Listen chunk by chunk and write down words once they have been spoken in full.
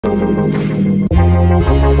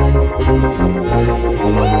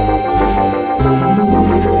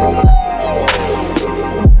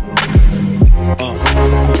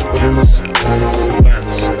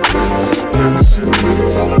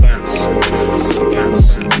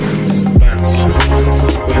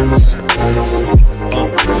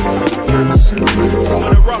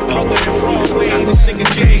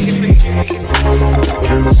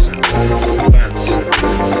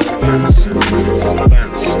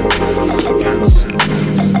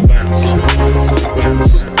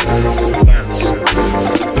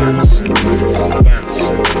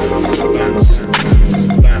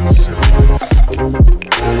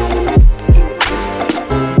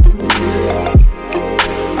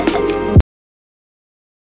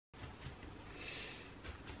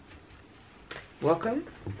Welcome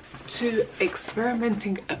to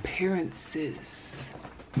experimenting appearances.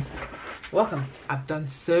 Welcome. I've done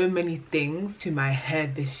so many things to my hair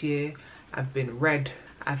this year. I've been red,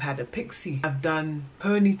 I've had a pixie, I've done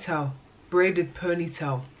ponytail, braided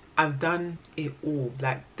ponytail. I've done it all.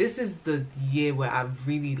 Like, this is the year where I've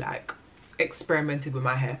really like experimented with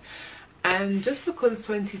my hair. And just because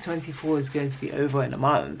 2024 is going to be over in a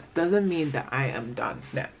month doesn't mean that I am done.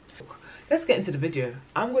 No. Let's get into the video.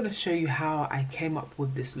 I'm going to show you how I came up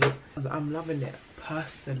with this look, because I'm loving it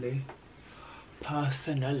personally. Nice.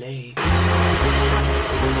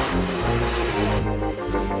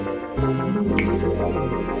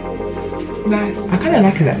 I kind of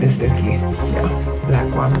like it like this, Loki. Yeah,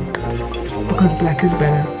 black one, because black is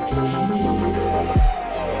better.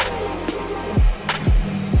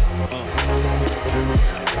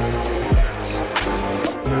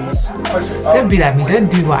 Don't be like me,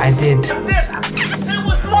 don't do what I did.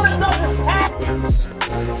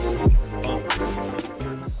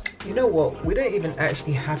 You know what, we don't even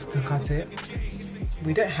actually have to cut it.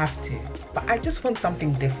 We don't have to, but I just want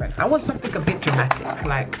something different. I want something a bit dramatic,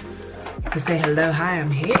 like to say hello, hi,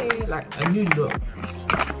 I'm here, like a new look.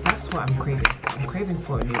 That's what I'm craving. I'm craving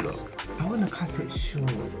for a new look. I want to cut it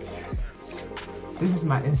short. This is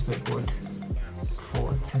my inspo board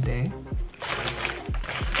for today.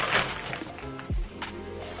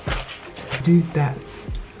 Dude,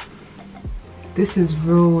 this is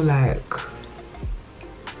real, like,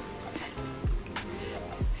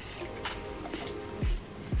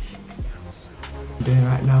 I'm doing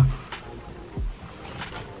right now.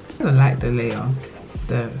 I don't like the layer,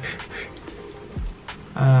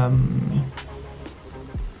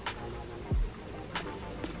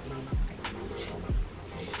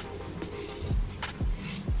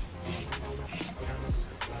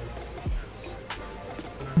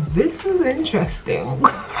 this is interesting.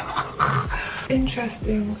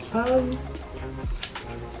 Interesting.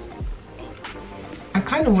 I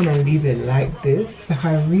kind of want to leave it like this. Like,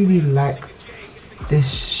 I really like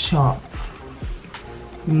this sharp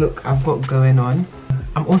look I've got going on.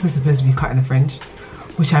 I'm also supposed to be cutting a fringe,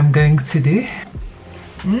 which I'm going to do.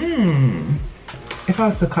 If I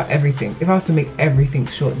was to cut everything, if I was to make everything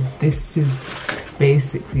short, this is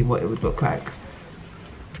basically what it would look like.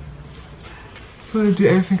 So I do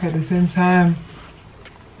everything at the same time.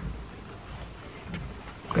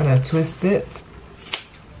 Gonna twist it.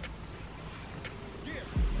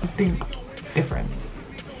 Something different.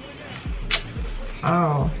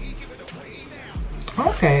 Oh.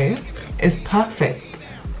 Okay. It's perfect.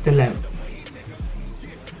 The length.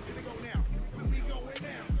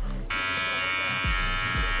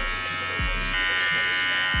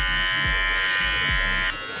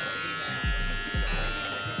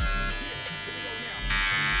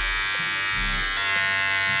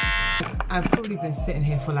 I've probably been sitting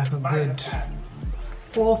here for like a good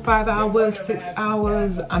 4 or 5 hours, 6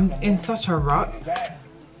 hours. I'm in such a rut.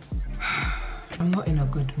 I'm not in a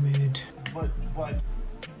good mood. But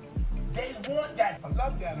they want that. I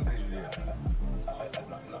love that.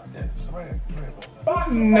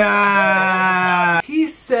 Nah. He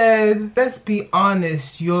said, let's be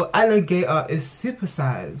honest, your alligator is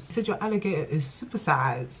supersized. He said your alligator is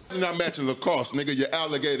supersized. You're not matching Lacoste, nigga. Your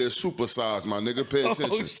alligator is supersized, my nigga. Pay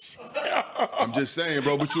attention. I'm just saying,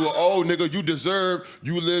 bro, but you an old nigga.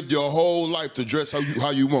 You lived your whole life to dress how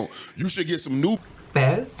you want. You should get some new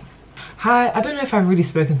bears. Hi, I don't know if I've really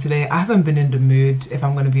spoken today. I haven't been in the mood, if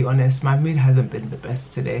I'm gonna be honest. My mood hasn't been the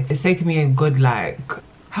best today. It's taken me a good, like,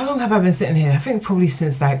 how long have I been sitting here? I think probably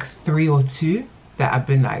since like 3 or 2 that I've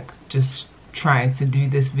been like just trying to do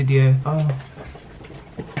this video. Oh,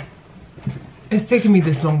 it's taken me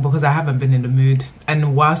this long because I haven't been in the mood.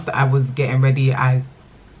 And whilst I was getting ready, I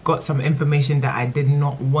got some information that I did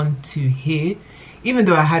not want to hear. Even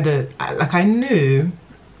though I had I knew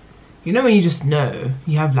You know when you just know,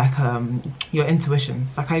 you have like your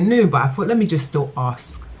intuitions. Like I knew, but I thought let me just still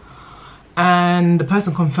ask. And the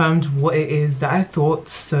person confirmed what it is that I thought,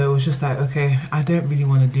 so it was just like, okay, I don't really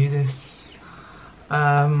want to do this.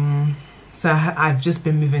 So I've just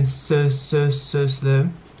been moving so slow.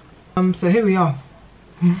 So here we are,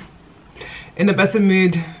 in a better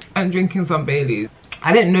mood and drinking some Baileys.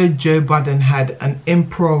 I didn't know Joe Budden had an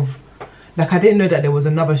improv, like I didn't know that there was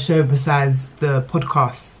another show besides the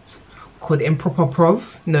podcast called Improper Improv.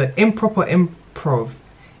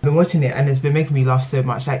 I've been watching it and it's been making me laugh so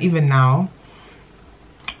much. Like even now,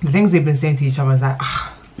 the things they've been saying to each other is like,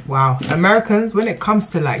 wow. Americans, when it comes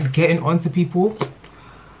to like getting onto people,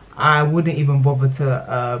 I wouldn't even bother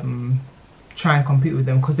to try and compete with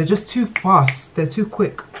them because they're just too fast. They're too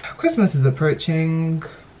quick. Christmas is approaching.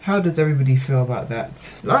 How does everybody feel about that?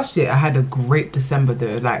 Last year I had a great December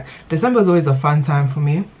though. Like December is always a fun time for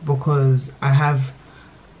me because I have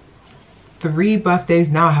 3 birthdays.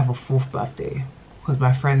 Now I have a 4th birthday because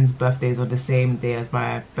my friend's birthdays are the same day as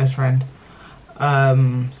my best friend.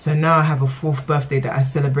 So now I have a 4th birthday that I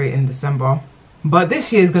celebrate in December. But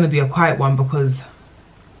this year is going to be a quiet one because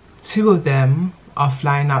 2 of them are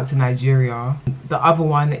flying out to Nigeria. The other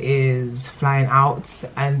one is flying out,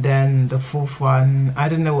 and then the 4th one, I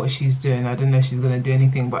don't know what she's doing. I don't know if she's going to do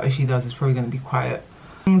anything, but if she does, it's probably going to be quiet.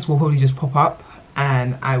 Things will probably just pop up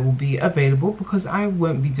and I will be available because I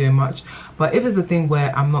won't be doing much. But if it's a thing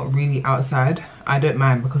where I'm not really outside, I don't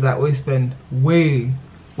mind because I always spend way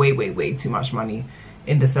too much money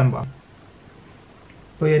in December.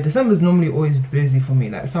 But yeah, December is normally always busy for me.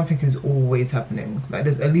 Like something is always happening. Like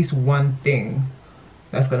there's at least one thing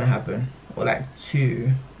that's gonna happen, or like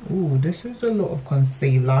 2. Ooh, this is a lot of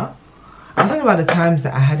concealer. I was talking about the times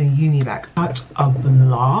that I had in uni, like such a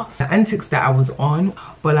blast. The antics that I was on,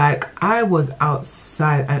 but like I was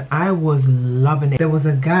outside and I was loving it. There was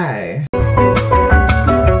a guy.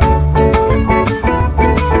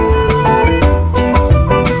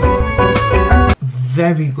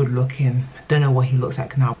 Very good looking. Don't know what he looks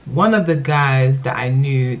like now. One of the guys that I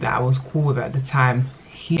knew that I was cool with at the time,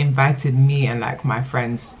 he invited me and like my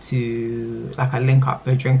friends to like a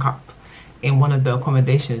drink up in one of the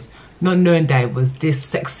accommodations, not knowing that it was this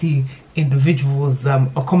sexy individual's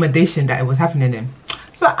accommodation that it was happening in.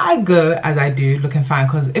 So I go as I do, looking fine,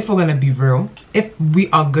 because if we're gonna be real, if we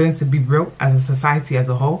are going to be real as a society as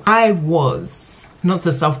a whole, I was, not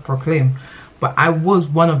to self-proclaim, but I was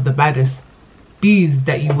one of the baddest bees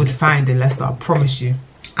that you would find in Leicester. I promise you.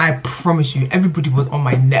 I promise you. Everybody was on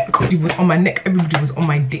my neck. Everybody was on my neck. Everybody was on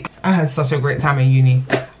my dick. I had such a great time in uni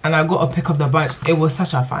and I got a pick of the bunch. It was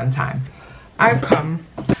such a fun time. I come,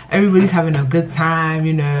 everybody's having a good time,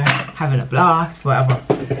 you know, having a blast, whatever.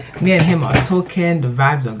 Me and him are talking, the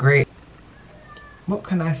vibes are great. What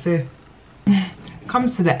can I say?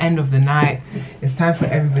 Comes to the end of the night, it's time for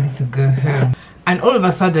everybody to go home. And all of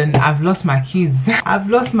a sudden, I've lost my keys. I've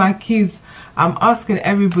lost my keys. I'm asking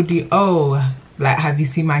everybody, oh, like, have you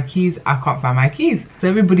seen my keys? I can't find my keys. So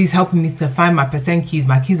everybody's helping me to find my percent keys.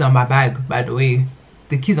 My keys are in my bag, by the way.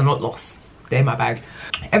 The keys are not lost. They're in my bag.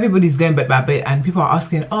 Everybody's going bit by bit and people are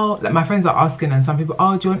asking, oh, like my friends are asking, and some people,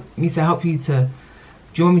 oh, do you want me to help you to,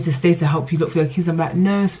 do you want me to stay to help you look for your keys? I'm like,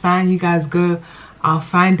 no, it's fine. You guys go. I'll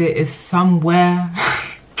find it. It's somewhere.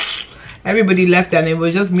 Everybody left and it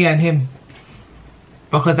was just me and him.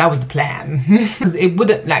 Because that was the plan. Because it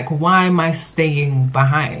wouldn't, like, why am I staying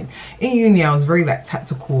behind? In uni, I was very, like,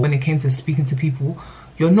 tactical when it came to speaking to people.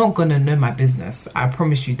 You're not gonna know my business. I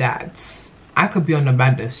promise you that. I could be on the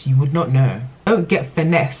baddest. You would not know. Don't get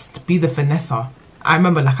finessed. Be the finesser. I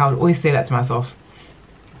remember, like, I would always say that to myself.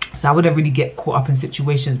 So I wouldn't really get caught up in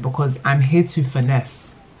situations because I'm here to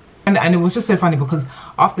finesse. And it was just so funny because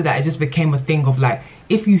after that, it just became a thing of, like,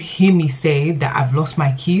 if you hear me say that I've lost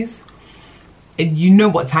my keys, you know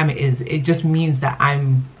what time it is. It just means that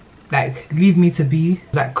I'm like, leave me to be.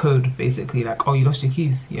 That code basically, like, oh, you lost your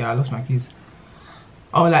keys. Yeah, I lost my keys.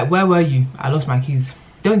 Oh, like, where were you? I lost my keys.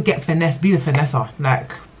 Don't get finesse, be the finesser.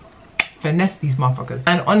 Like, finesse these motherfuckers.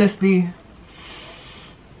 And honestly,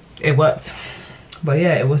 it worked. But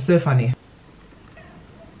yeah, it was so funny.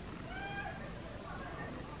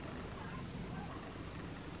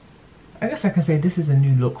 I guess I can say this is a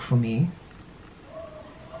new look for me.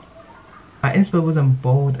 My inspo wasn't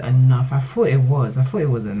bold enough. I thought it was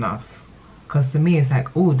enough. Because to me, it's like,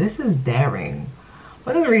 oh, this is daring.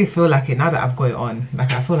 But it doesn't really feel like it now that I've got it on.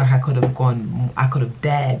 Like, I feel like I could have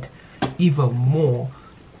dared even more.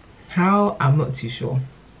 How? I'm not too sure.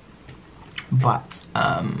 But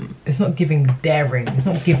it's not giving daring. It's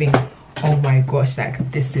not giving, oh my gosh,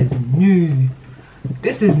 like, this is new.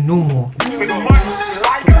 This is normal.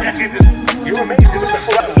 You're amazing. Hold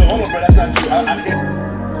on, bro. That's not true.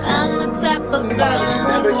 I'm the type of girl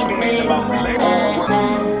and look at that.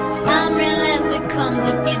 I'm real as it comes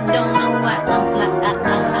if you don't know why I'm fly.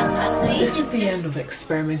 This is the end of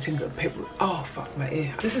experimenting. Oh fuck my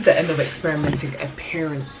ear. This is the end of experimenting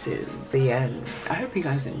appearances. The end. I hope you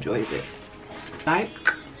guys enjoyed it.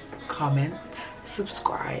 Like, comment,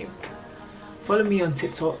 subscribe. Follow me on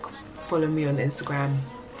TikTok. Follow me on Instagram.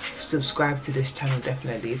 Subscribe to this channel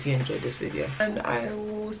definitely if you enjoyed this video. And I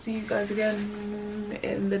will see you guys again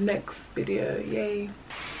in the next video. Yay.